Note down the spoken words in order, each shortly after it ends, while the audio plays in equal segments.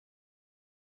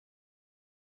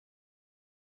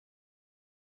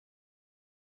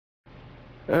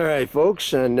Alright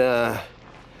folks, and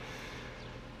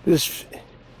this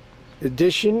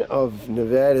edition of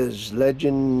Nevada's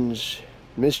Legends,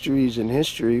 Mysteries, and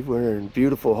History, we're in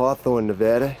beautiful Hawthorne,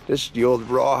 Nevada. This is the old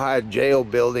Rawhide jail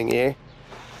building here.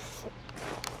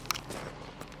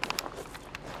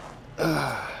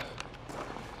 It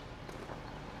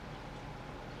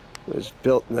was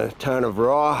built in the town of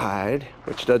Rawhide,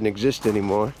 which doesn't exist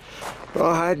anymore.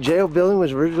 Rawhide jail building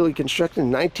was originally constructed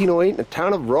in 1908 in the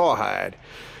town of Rawhide.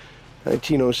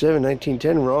 1907,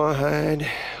 1910, Rawhide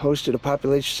hosted a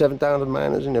population of 7,000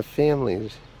 miners and their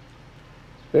families.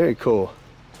 Very cool.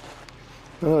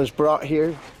 Well, it was brought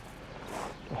here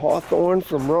to Hawthorne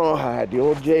from Rawhide, the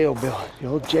old jail building, the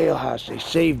old jailhouse. They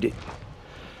saved it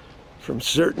from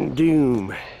certain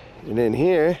doom. And then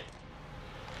here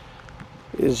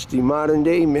is the modern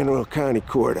day Mineral County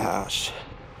Courthouse.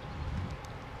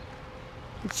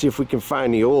 Let's see if we can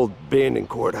find the old abandoned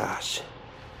courthouse.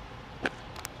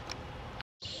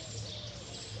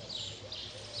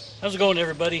 How's it going,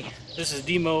 everybody? This is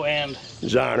Demo and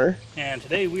Zonner. And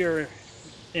today we are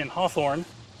in Hawthorne,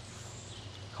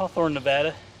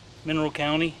 Nevada, Mineral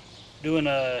County, doing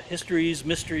histories,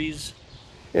 mysteries,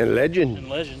 and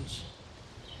legends.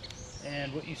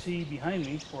 And what you see behind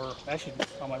me, or actually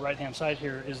on my right-hand side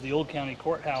here, is the old county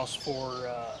courthouse for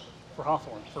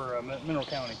Hawthorne, for Mineral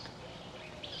County.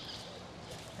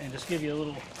 And just give you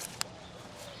a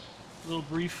little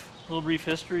brief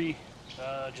history.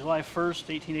 July 1st,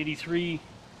 1883,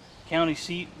 county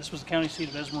seat. This was the county seat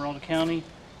of Esmeralda County.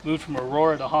 Moved from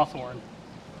Aurora to Hawthorne.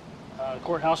 The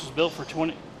courthouse was built for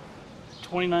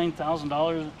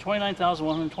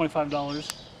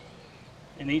 $29,125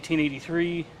 in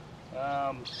 1883.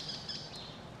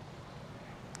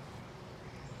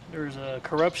 There's a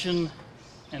corruption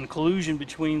and collusion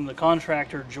between the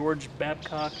contractor George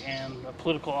Babcock and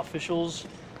political officials.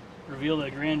 Revealed at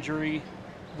a grand jury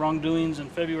wrongdoings in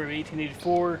February of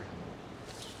 1884.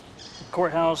 The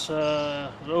courthouse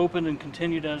was opened and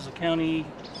continued as a county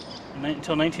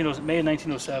until May of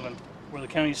 1907, where the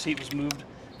county seat was moved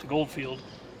to Goldfield.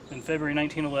 In February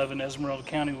 1911, Esmeralda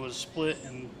County was split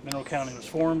and Mineral County was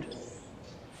formed,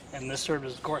 and this served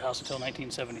as the courthouse until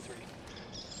 1973.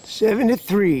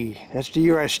 73. That's the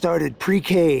year I started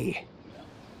pre-K.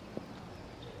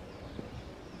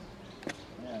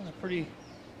 Yeah, a pretty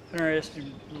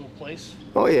interesting little place.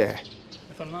 Oh yeah.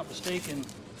 If I'm not mistaken,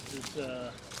 it's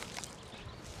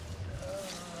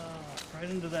right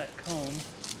into that cone,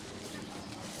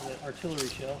 that artillery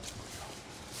shell,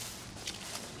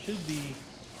 should be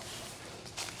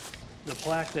the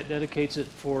plaque that dedicates it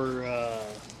for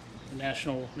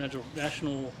National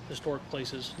Historic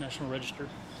Places, National Register.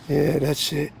 Yeah,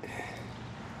 that's it.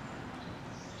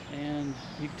 And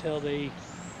you can tell they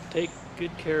take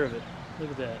good care of it.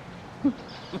 Look at that.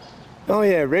 Oh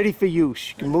yeah, ready for use.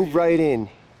 You can move right in.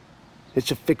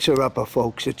 It's a fixer-upper,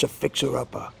 folks. It's a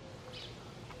fixer-upper.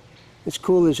 It's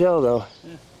cool as hell, though.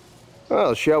 Yeah.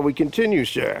 Well, shall we continue,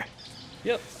 sir?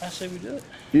 Yep, I say we do it.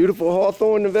 Beautiful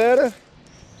Hawthorne, Nevada?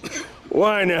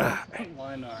 Why not?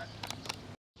 Why not?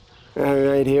 All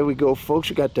right, here we go, folks.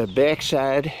 We got the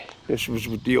backside. This was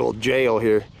the old jail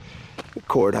here, the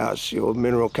courthouse, the old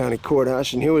Mineral County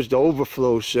Courthouse, and here was the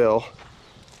overflow cell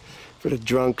for the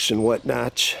drunks and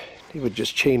whatnots. They would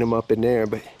just chain them up in there,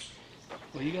 but.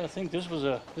 Well, you got to think this was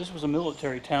a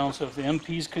military town, so if the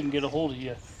MPs couldn't get a hold of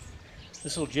you,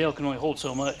 this little jail can only hold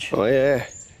so much. Oh yeah,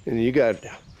 and you got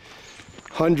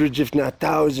hundreds, if not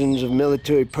thousands, of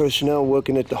military personnel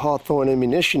working at the Hawthorne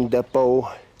ammunition depot.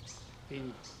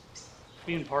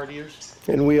 Being partiers.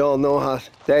 And we all know how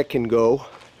that can go.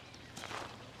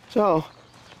 So,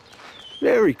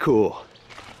 very cool.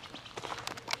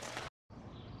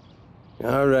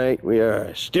 All right, we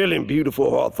are still in beautiful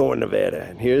Hawthorne, Nevada,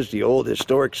 and here's the old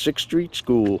historic 6th Street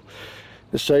School.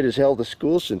 The site has held a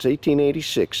school since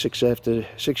 1886,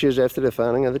 6 years after the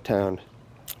founding of the town.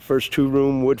 First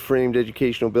two-room wood-framed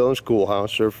educational building,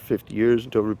 schoolhouse, served for 50 years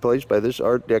until replaced by this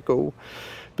Art Deco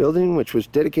building, which was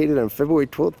dedicated on February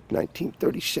 12th,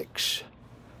 1936.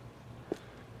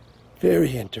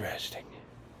 Very interesting.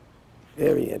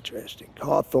 Very interesting.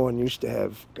 Hawthorne used to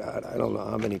have, God, I don't know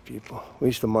how many people. We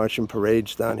used to march in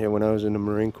parades down here when I was in the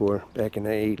Marine Corps back in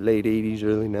the late 80s,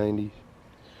 early 90s.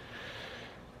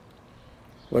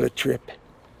 What a trip.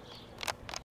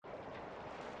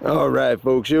 All right,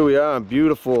 folks, here we are on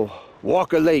beautiful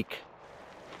Walker Lake,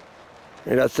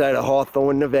 right outside of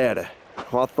Hawthorne, Nevada.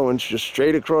 Hawthorne's just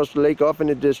straight across the lake off in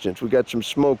the distance. We got some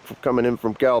smoke coming in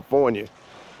from California,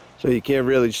 so you can't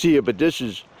really see it, but this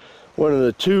is one of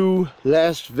the two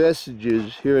last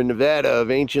vestiges here in Nevada of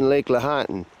ancient Lake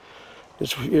Lahontan.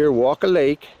 This here, Walker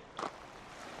Lake,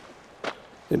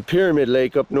 And Pyramid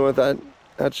Lake up north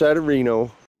outside of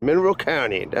Reno, Mineral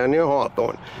County, down near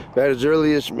Hawthorne. Nevada's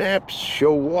earliest maps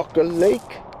show Walker Lake.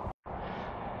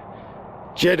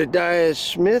 Jedediah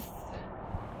Smith,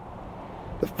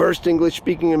 the first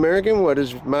English-speaking American, what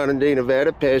is modern-day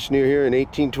Nevada, passed near here in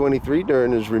 1823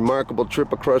 during his remarkable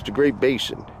trip across the Great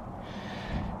Basin.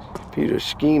 Peter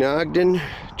Skeen Ogden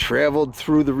traveled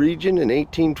through the region in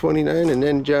 1829, and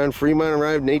then John Fremont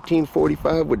arrived in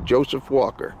 1845 with Joseph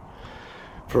Walker,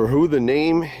 for who the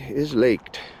name is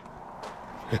laked.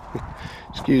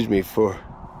 Excuse me, for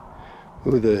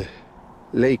who the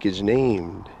lake is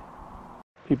named.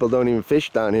 People don't even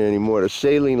fish down here anymore. The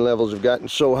saline levels have gotten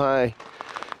so high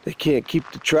they can't keep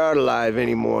the trout alive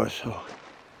anymore. So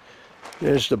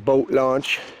there's the boat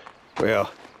launch. Well,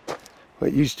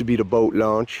 what used to be the boat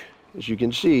launch. As you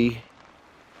can see,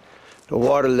 the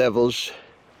water levels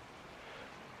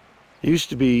used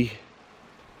to be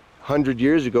 100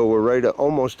 years ago were right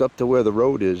almost up to where the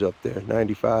road is up there,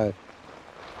 95.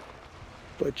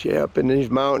 But yeah, up in these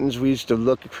mountains, we used to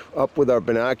look up with our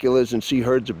binoculars and see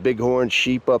herds of bighorn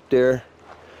sheep up there,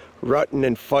 rutting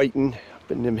and fighting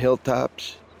up in them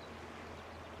hilltops.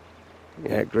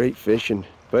 Yeah, great fishing,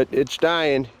 but it's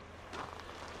dying.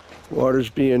 Water's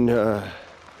being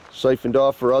siphoned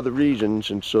off for other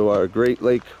reasons, and so our Great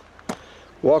Lake,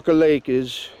 Walker Lake,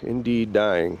 is indeed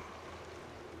dying.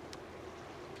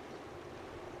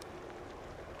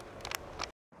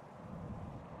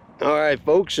 Alright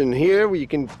folks, and here you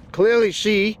can clearly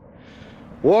see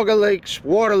Walker Lake's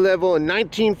water level in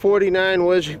 1949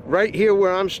 was right here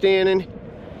where I'm standing,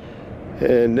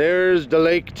 and there's the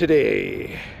lake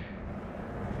today.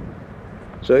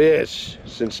 So yes,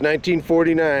 since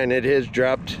 1949 it has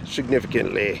dropped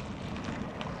significantly.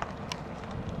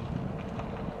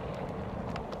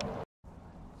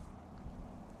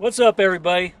 What's up,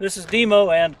 everybody? This is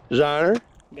Demo and Zonner.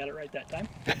 got it right that time.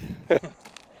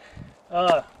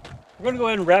 We're going to go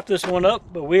ahead and wrap this one up,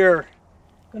 but we're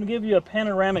going to give you a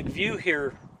panoramic view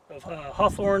here of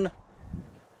Hawthorne.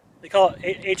 They call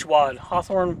it HWAD,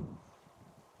 Hawthorne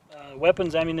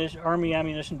Weapons Ammunition, Army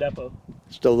Ammunition Depot.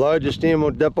 It's the largest ammo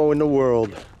depot in the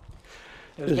world.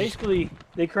 It was basically,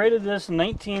 they created this in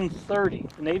 1930.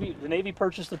 The Navy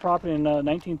purchased the property in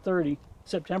 1930,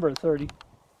 September of 30.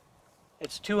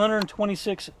 It's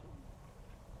 226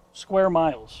 square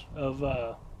miles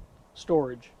of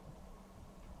storage.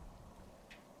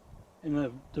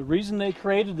 And the reason they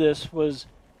created this was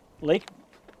Lake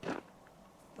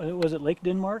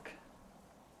Denmark?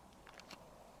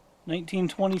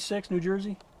 1926, New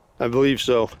Jersey? I believe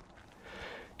so.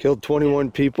 Killed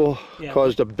 21 people, yeah.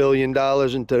 Caused $1 billion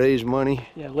in today's money.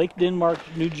 Yeah, Lake Denmark,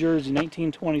 New Jersey,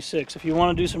 1926. If you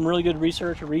want to do some really good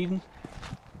research or reading,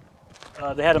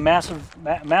 they had a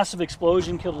massive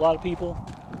explosion, killed a lot of people,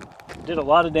 did a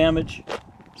lot of damage.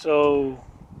 So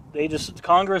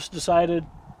Congress decided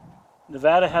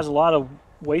Nevada has a lot of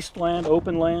wasteland,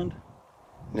 open land.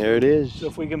 There it is. So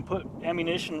if we can put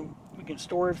ammunition, we can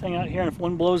store everything out here, and if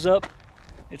one blows up,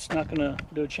 it's not going to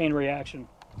do a chain reaction.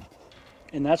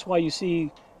 And that's why you see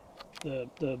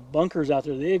the bunkers out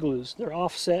there, the igloos, they're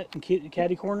offset and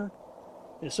catty corner.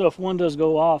 And so if one does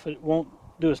go off, it won't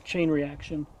do a chain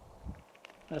reaction.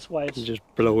 That's why it's... Just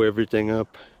blow everything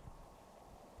up.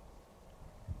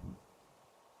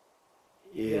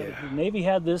 Yeah. The Navy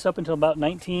had this up until about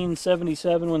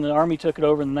 1977 when the Army took it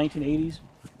over in the 1980s.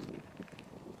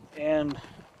 And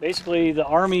basically the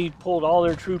Army pulled all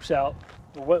their troops out,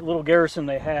 or what little garrison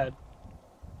they had.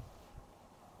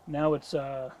 Now it's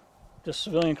just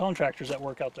civilian contractors that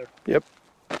work out there. Yep.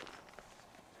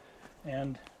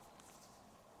 And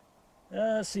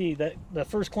let's see, the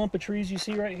first clump of trees you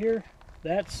see right here,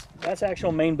 that's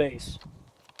actual main base.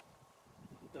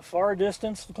 The far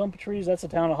distance, the clump of trees, that's the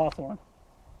town of Hawthorne.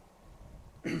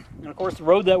 And of course the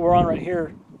road that we're on right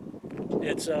here,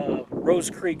 it's Rose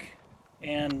Creek,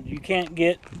 and you can't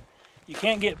get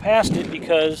past it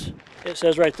because it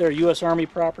says right there, U.S. Army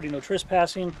property, no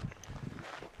trespassing.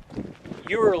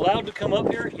 You are allowed to come up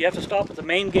here. You have to stop at the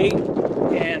main gate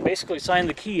and basically sign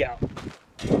the key out.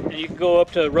 And you can go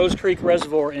up to Rose Creek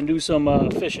Reservoir and do some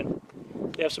fishing.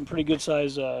 They have some pretty good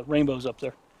size rainbows up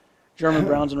there. German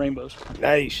browns and rainbows.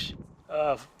 Nice.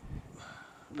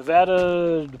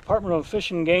 Nevada Department of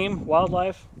Fish and Game,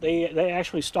 Wildlife, they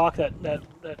actually stock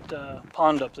that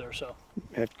pond up there. So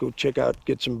have to go check out,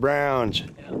 get some browns.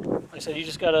 Yeah, like I said, you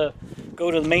just gotta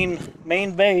go to the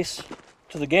main base,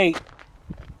 to the gate,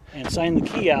 and sign the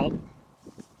key out. And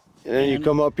then you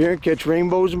come up here and catch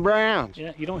rainbows and browns.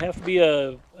 Yeah, you don't have to be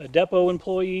a depot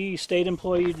employee, state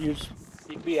employee. You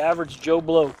can be average Joe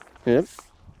Blow. Yep.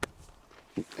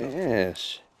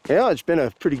 Yes. Yeah, it's been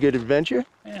a pretty good adventure.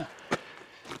 Yeah.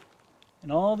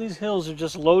 And all these hills are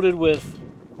just loaded with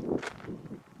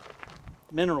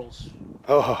minerals.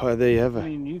 Oh, are they I ever?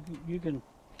 mean, you can,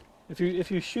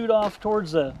 if you shoot off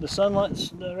towards the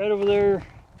sunlight, right over there,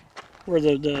 where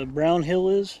the brown hill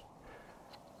is.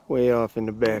 Way off in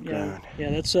the background.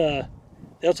 Yeah, that's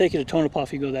they'll take you to Tonopah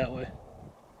if you go that way.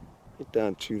 Get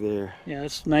down to there. Yeah,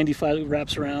 it's 95. It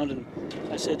wraps around, and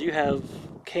I said you have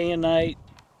kayanite,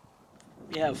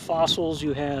 you have fossils,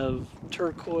 you have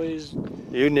turquoise.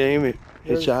 You name it,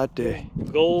 it's out there.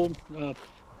 Gold.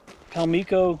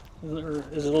 Palmico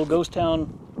is a little ghost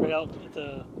town right out at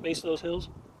the base of those hills.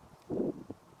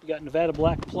 You got Nevada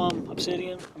black plum,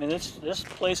 obsidian. I mean, this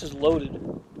place is loaded.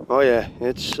 Oh yeah,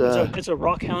 it's a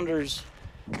rock hounder's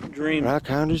dream. rock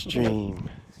hounder's dream.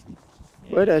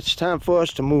 Yeah. Well, it's time for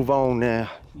us to move on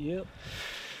now. Yep.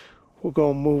 We're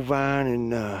gonna move on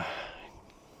and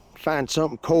find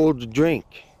something cold to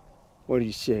drink. What do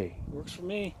you say? Works for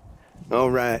me. All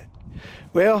right.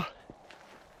 Well,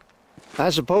 I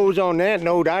suppose on that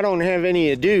note, I don't have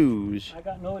any ado-s. I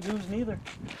got no ado-s neither.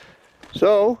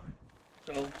 So,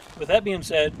 with that being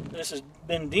said, this has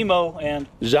been Demo and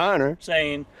Zonner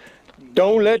saying,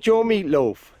 don't let your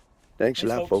meatloaf. Thanks a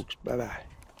lot, folks. folks. Bye-bye.